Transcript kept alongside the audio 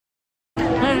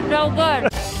so good.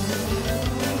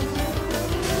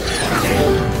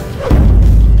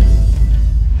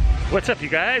 What's up, you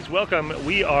guys? Welcome.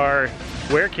 We are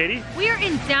where, Katie? We are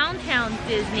in downtown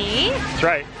Disney. That's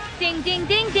right. Ding, ding,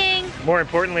 ding, ding. More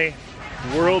importantly,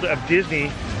 World of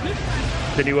Disney,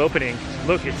 the new opening.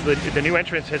 Look, it's the new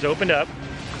entrance has opened up.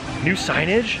 New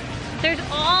signage. There's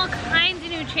all kinds of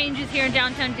new changes here in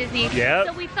downtown Disney. Yeah.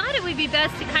 So we thought it would be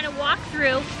best to kind of walk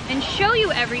through and show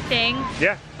you everything.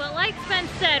 Yeah. But like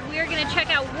Spence said, we are going to check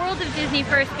out World of Disney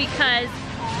first because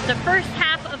the first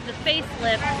half of the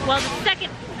facelift, while the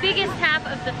second biggest half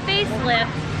of the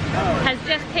facelift has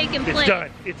just taken place. It's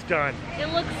done. It's done. It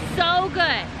looks so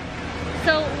good.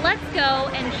 So let's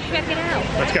go and check it out.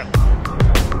 Let's go.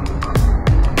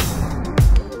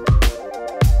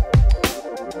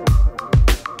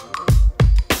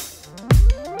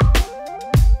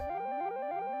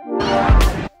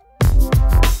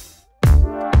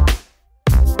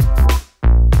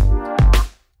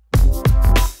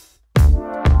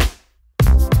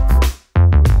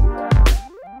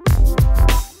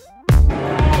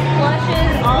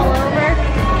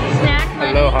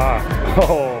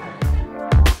 Oh.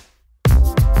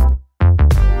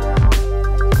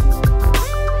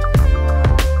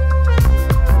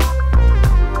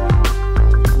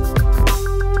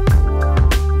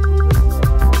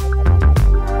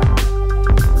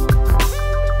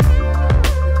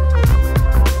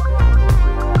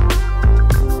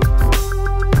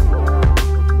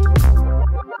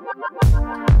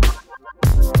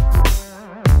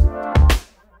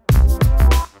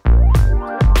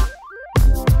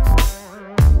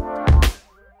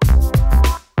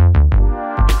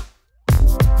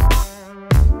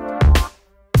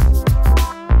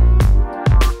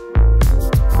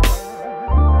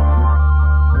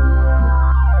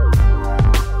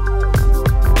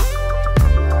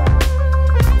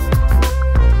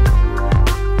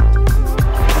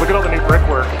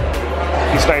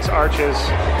 Arches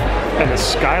and the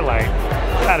skylight.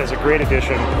 That is a great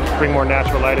addition. Bring more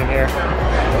natural light in here.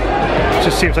 It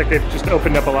just seems like they've just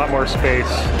opened up a lot more space.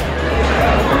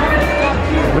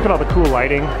 Look at all the cool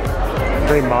lighting.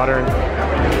 Very modern.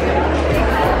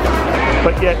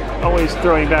 But yet always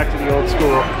throwing back to the old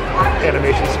school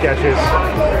animation sketches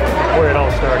where it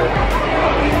all started.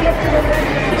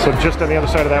 So just on the other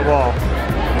side of that wall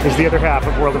is the other half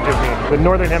of World of Disney. The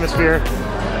Northern Hemisphere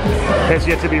has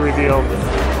yet to be revealed.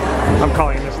 I'm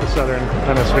calling this the Southern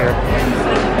Hemisphere.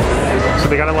 So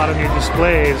they got a lot of new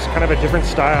displays, kind of a different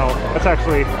style. That's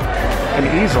actually an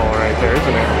easel right there, isn't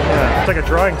it? Yeah. It's like a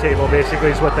drawing table,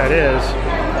 basically, is what that is.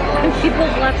 And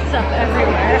people's left stuff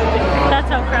everywhere. That's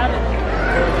how crowded.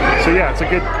 So yeah, it's a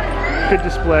good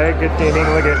display, good theming.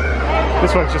 Look at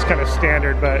this one's just kind of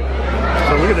standard, but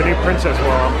so look at the new princess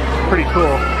wall. Pretty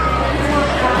cool.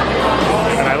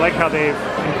 And I like how they've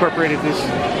incorporated the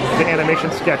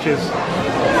animation sketches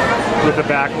with the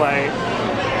backlight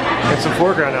and some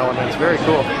foreground elements. Very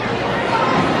cool.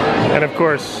 And of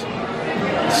course,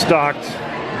 stocked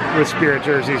with Spirit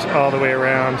jerseys all the way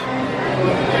around.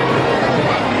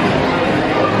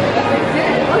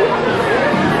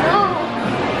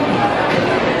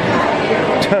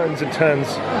 Tons and tons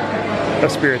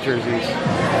of Spirit jerseys.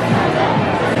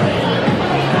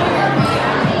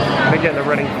 And again, the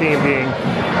running theme being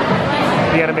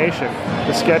the animation,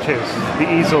 the sketches,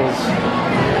 the easels,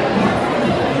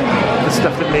 the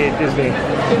stuff that made Disney.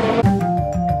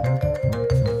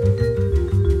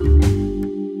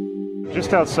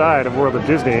 Just outside of World of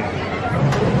Disney,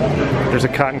 there's a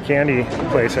cotton candy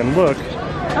place, and look.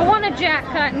 I want a Jack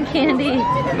cotton candy.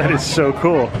 That is so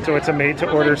cool. So it's a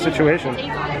made-to-order situation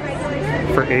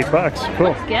for $8.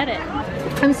 Cool. Let's get it.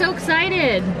 I'm so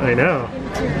excited. I know.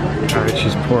 All right,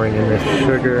 she's pouring in the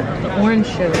sugar. The orange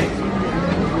sugar.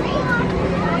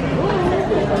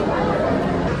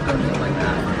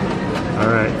 All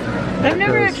right. I've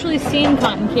never actually seen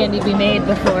cotton candy be made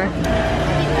before.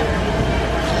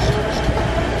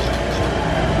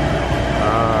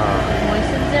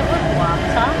 Moistens it with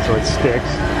guava. So it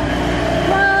sticks.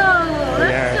 Whoa,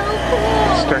 that's so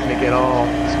cool. Starting to get all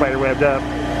spiderwebbed up.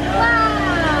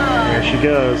 Wow. There she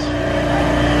goes.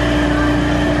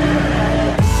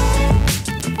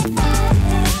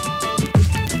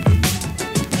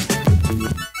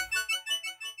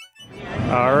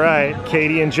 All right,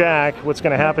 Katie and Jack, what's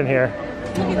going to happen here?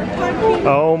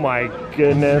 Oh my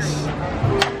goodness.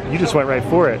 You just went right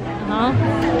for it. Huh?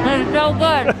 That's so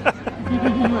good.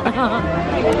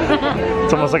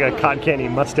 It's almost like a cotton candy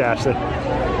mustache.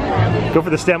 Go for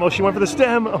the stem. Oh, she went for the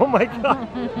stem. Oh my god.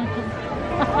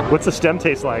 What's the stem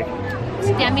taste like?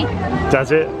 Stemmy.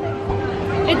 Does it?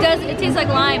 It does. It tastes like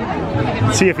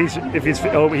lime. See if he's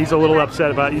oh, he's a little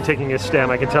upset about you taking his stem.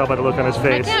 I can tell by the look on his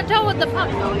face. I can't tell what the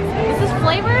pump. Is this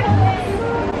flavored?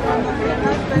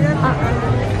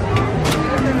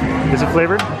 Is it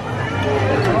flavored?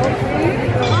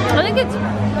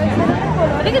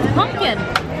 I think it's pumpkin.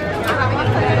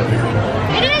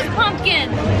 It is pumpkin.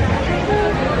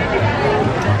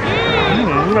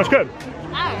 That's good.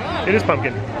 It is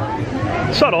pumpkin.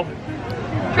 Subtle.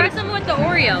 Try some with the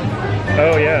Oreo.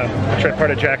 Oh yeah. I'll try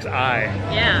part of Jack's eye.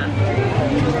 Yeah.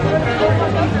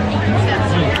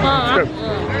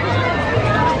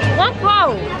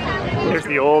 Whoa. Here's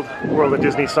the old World of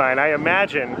Disney sign. I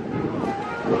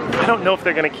don't know if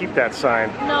they're going to keep that sign.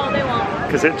 No, they won't.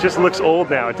 Because it just looks old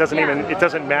now. It doesn't it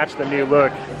doesn't match the new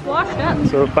look. It's washed up.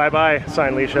 So bye-bye,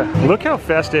 sign Leisha. Look how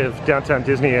festive downtown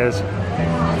Disney is.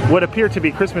 What appear to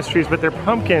be Christmas trees, but they're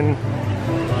pumpkin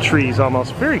trees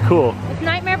almost. Very cool. It's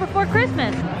Nightmare Before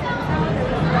Christmas.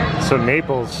 So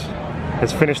Naples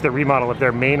has finished the remodel of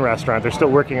their main restaurant. They're still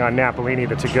working on Napolini,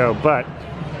 the to-go, but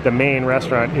the main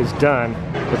restaurant is done.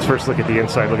 Let's first look at the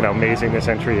inside. Look at how amazing this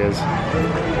entry is.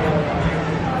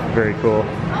 Very cool.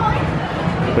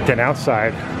 But then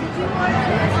outside,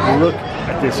 look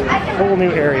at this whole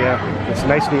new area, this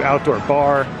nice new outdoor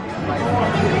bar,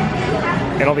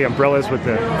 and all the umbrellas with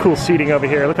the cool seating over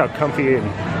here. Look how comfy and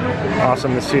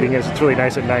awesome the seating is. It's really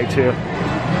nice at night too.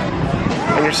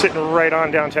 And you're sitting right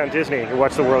on downtown Disney. You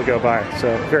watch the world go by,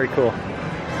 so very cool.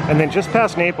 And then just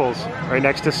past Naples, right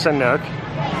next to Sanook,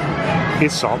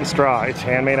 is Salt and Straw. It's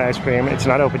handmade ice cream. It's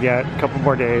not open yet, a couple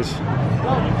more days.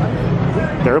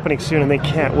 They're opening soon and they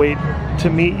can't wait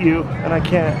to meet you, and I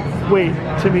can't wait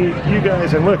to meet you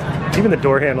guys. And look, even the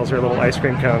door handles are little ice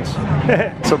cream cones.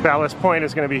 So Ballast Point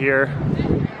is going to be here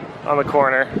on the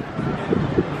corner.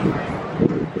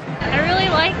 I really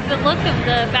like the look of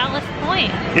the Ballast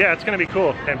Point. Yeah, it's going to be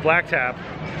cool. And Blacktap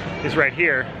is right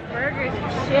here. Burgers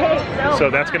and shakes. So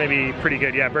that's going to be pretty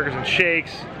good. Yeah, burgers and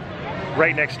shakes.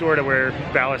 Right next door to where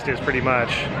Ballast is pretty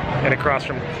much. And across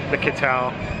from the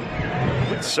Kitao.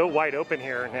 It's so wide open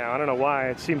here now. I don't know why.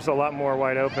 It seems a lot more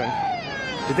wide open.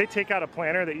 Did they take out a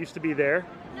planter that used to be there?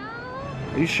 No.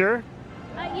 Are you sure?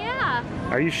 Yeah.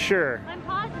 Are you sure? I'm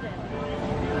positive.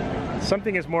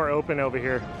 Something is more open over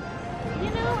here.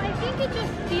 You know, I think it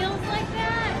just feels like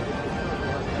that.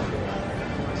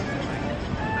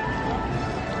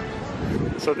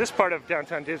 So this part of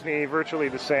downtown Disney, virtually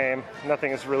the same.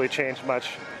 Nothing has really changed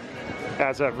much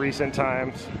as of recent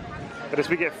times. But as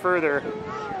we get further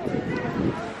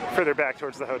back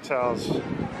towards the hotels,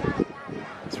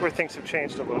 it's where things have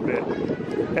changed a little bit,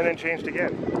 and then changed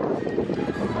again.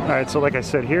 All right, so like I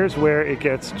said, here's where it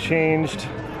gets changed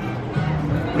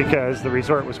because the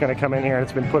resort was going to come in here and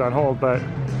it's been put on hold, but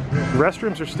the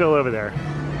restrooms are still over there.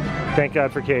 Thank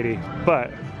God for Katie.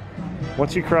 But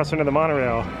once you cross under the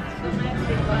monorail,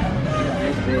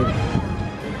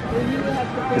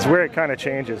 is where it kind of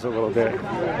changes a little bit.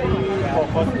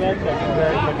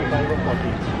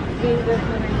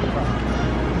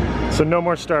 So no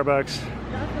more Starbucks,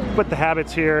 but the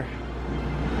Habit's here,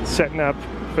 setting up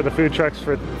for the food trucks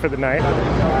for the night.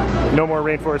 No more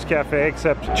Rainforest Cafe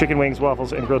except chicken wings,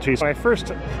 waffles, and grilled cheese. When I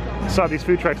first saw these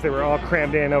food trucks, they were all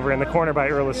crammed in over in the corner by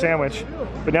Earl of Sandwich,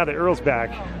 but now that Earl's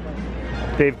back,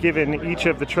 they've given each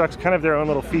of the trucks kind of their own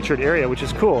little featured area, which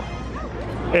is cool.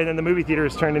 And then the movie theater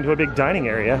is turned into a big dining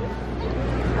area.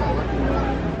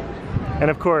 And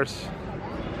of course,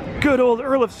 good old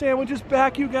Earl of Sandwich is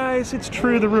back, you guys. It's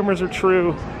true, the rumors are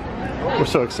true. We're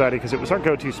so excited because it was our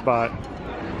go-to spot.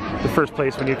 The first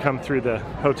place when you come through the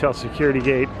hotel security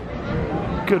gate.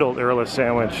 Good old Earl of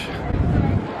Sandwich.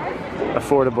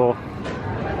 Affordable,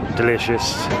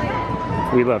 delicious.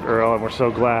 We love Earl and we're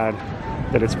so glad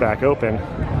that it's back open.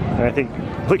 And I think,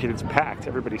 look at it's packed.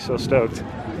 Everybody's so stoked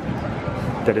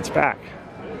that it's back.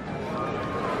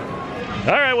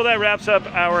 All right, well that wraps up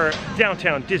our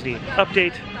downtown Disney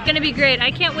update. It's gonna be great. I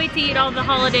can't wait to eat all the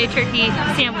holiday turkey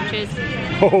sandwiches.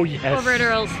 Oh yes. Over at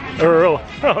Earl's. Earl,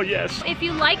 oh yes. If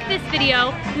you like this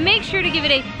video, make sure to give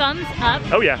it a thumbs up.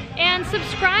 Oh yeah. And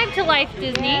subscribe to Life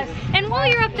Disney. And while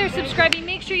you're up there subscribing,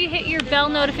 make sure you hit your bell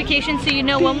notification so you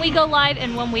know when we go live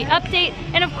and when we update.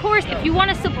 And of course, if you want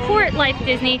to support Life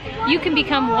Disney, you can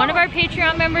become one of our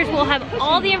Patreon members. We'll have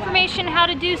all the information how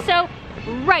to do so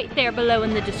right there below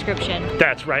in the description.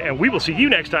 That's right, and we will see you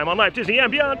next time on Life Disney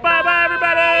and Beyond. Bye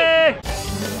bye,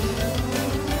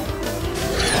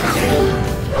 everybody!